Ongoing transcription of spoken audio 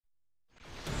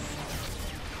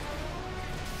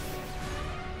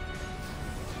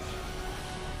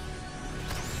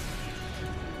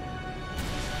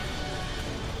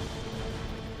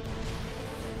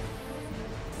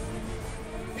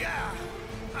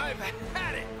I've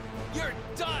had it! You're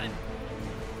done!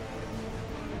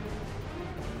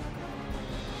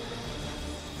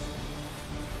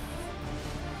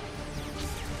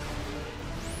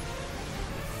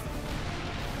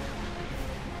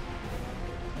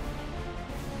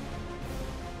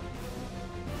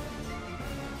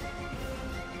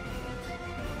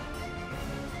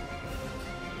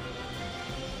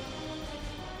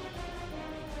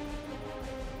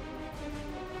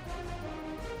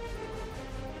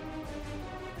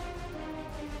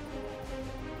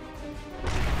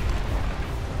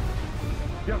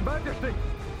 Your Majesty!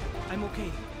 I'm okay.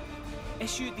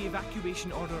 Issue the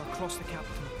evacuation order across the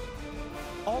capital.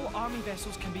 All army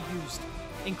vessels can be used,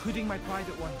 including my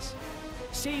private ones.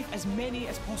 Save as many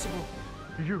as possible.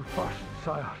 You first,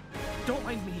 sire. Don't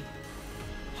mind me.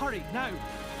 Hurry, now!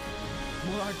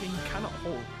 Molardine cannot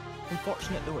hold,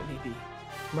 unfortunate though it may be.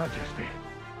 Majesty.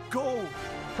 Go!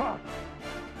 Sir!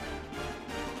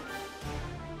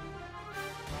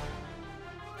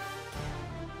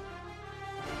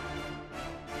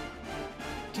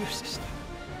 Dear sister,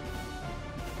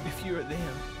 if you are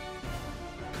there,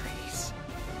 please,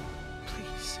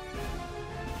 please,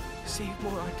 save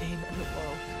Molardine and the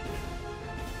world.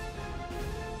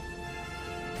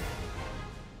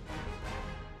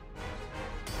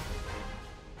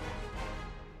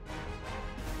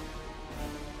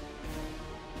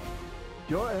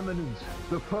 Your Eminence,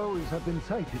 the foes have been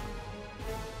sighted.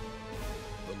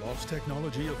 The lost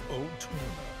technology of old Torna.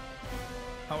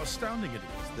 How astounding it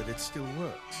is that it still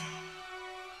works.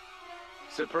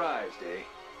 Surprised, eh?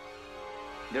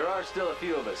 There are still a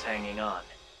few of us hanging on.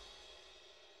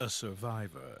 A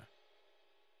survivor.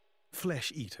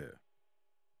 Flesh eater.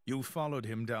 You followed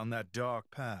him down that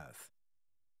dark path.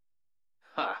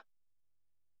 Ha!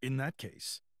 In that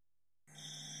case...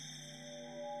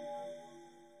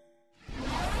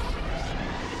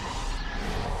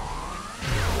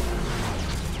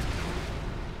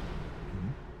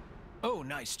 Oh,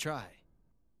 nice try.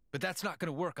 But that's not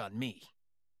gonna work on me.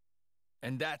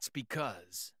 And that's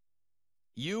because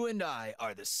you and I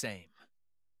are the same.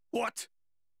 What?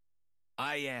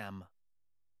 I am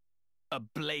a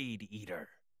Blade Eater.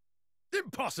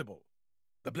 Impossible!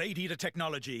 The Blade Eater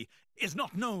technology is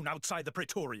not known outside the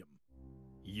Praetorium.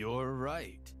 You're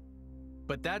right.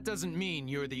 But that doesn't mean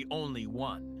you're the only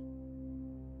one.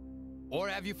 Or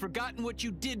have you forgotten what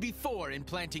you did before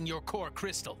implanting your core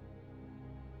crystal?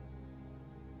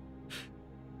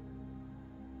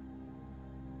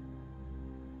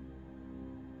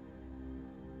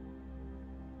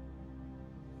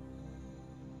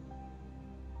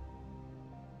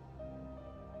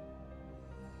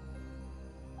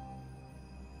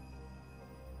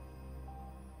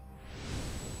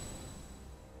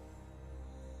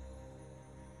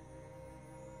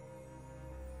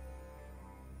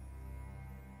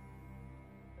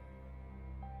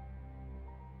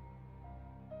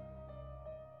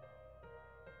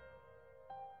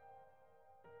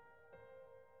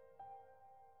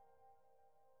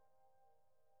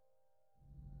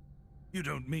 You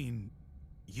don't mean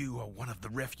you are one of the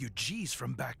refugees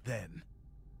from back then?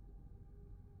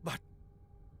 But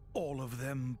all of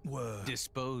them were...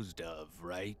 disposed of,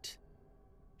 right?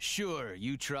 Sure,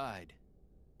 you tried.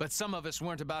 But some of us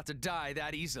weren't about to die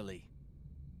that easily.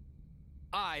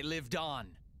 I lived on.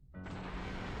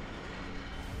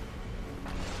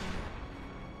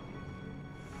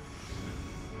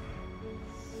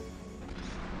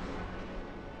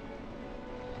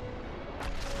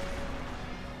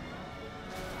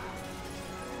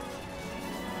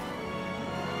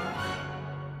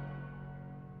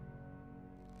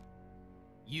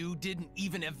 You didn't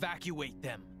even evacuate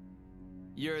them.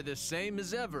 You're the same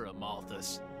as ever,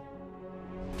 Amalthus.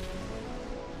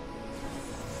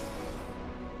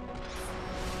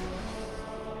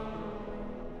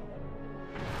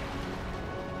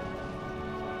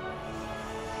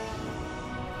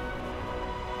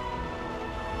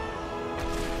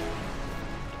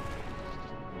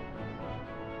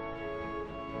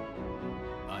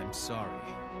 I'm sorry,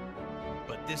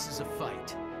 but this is a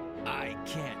fight I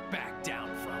can't back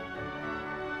down from.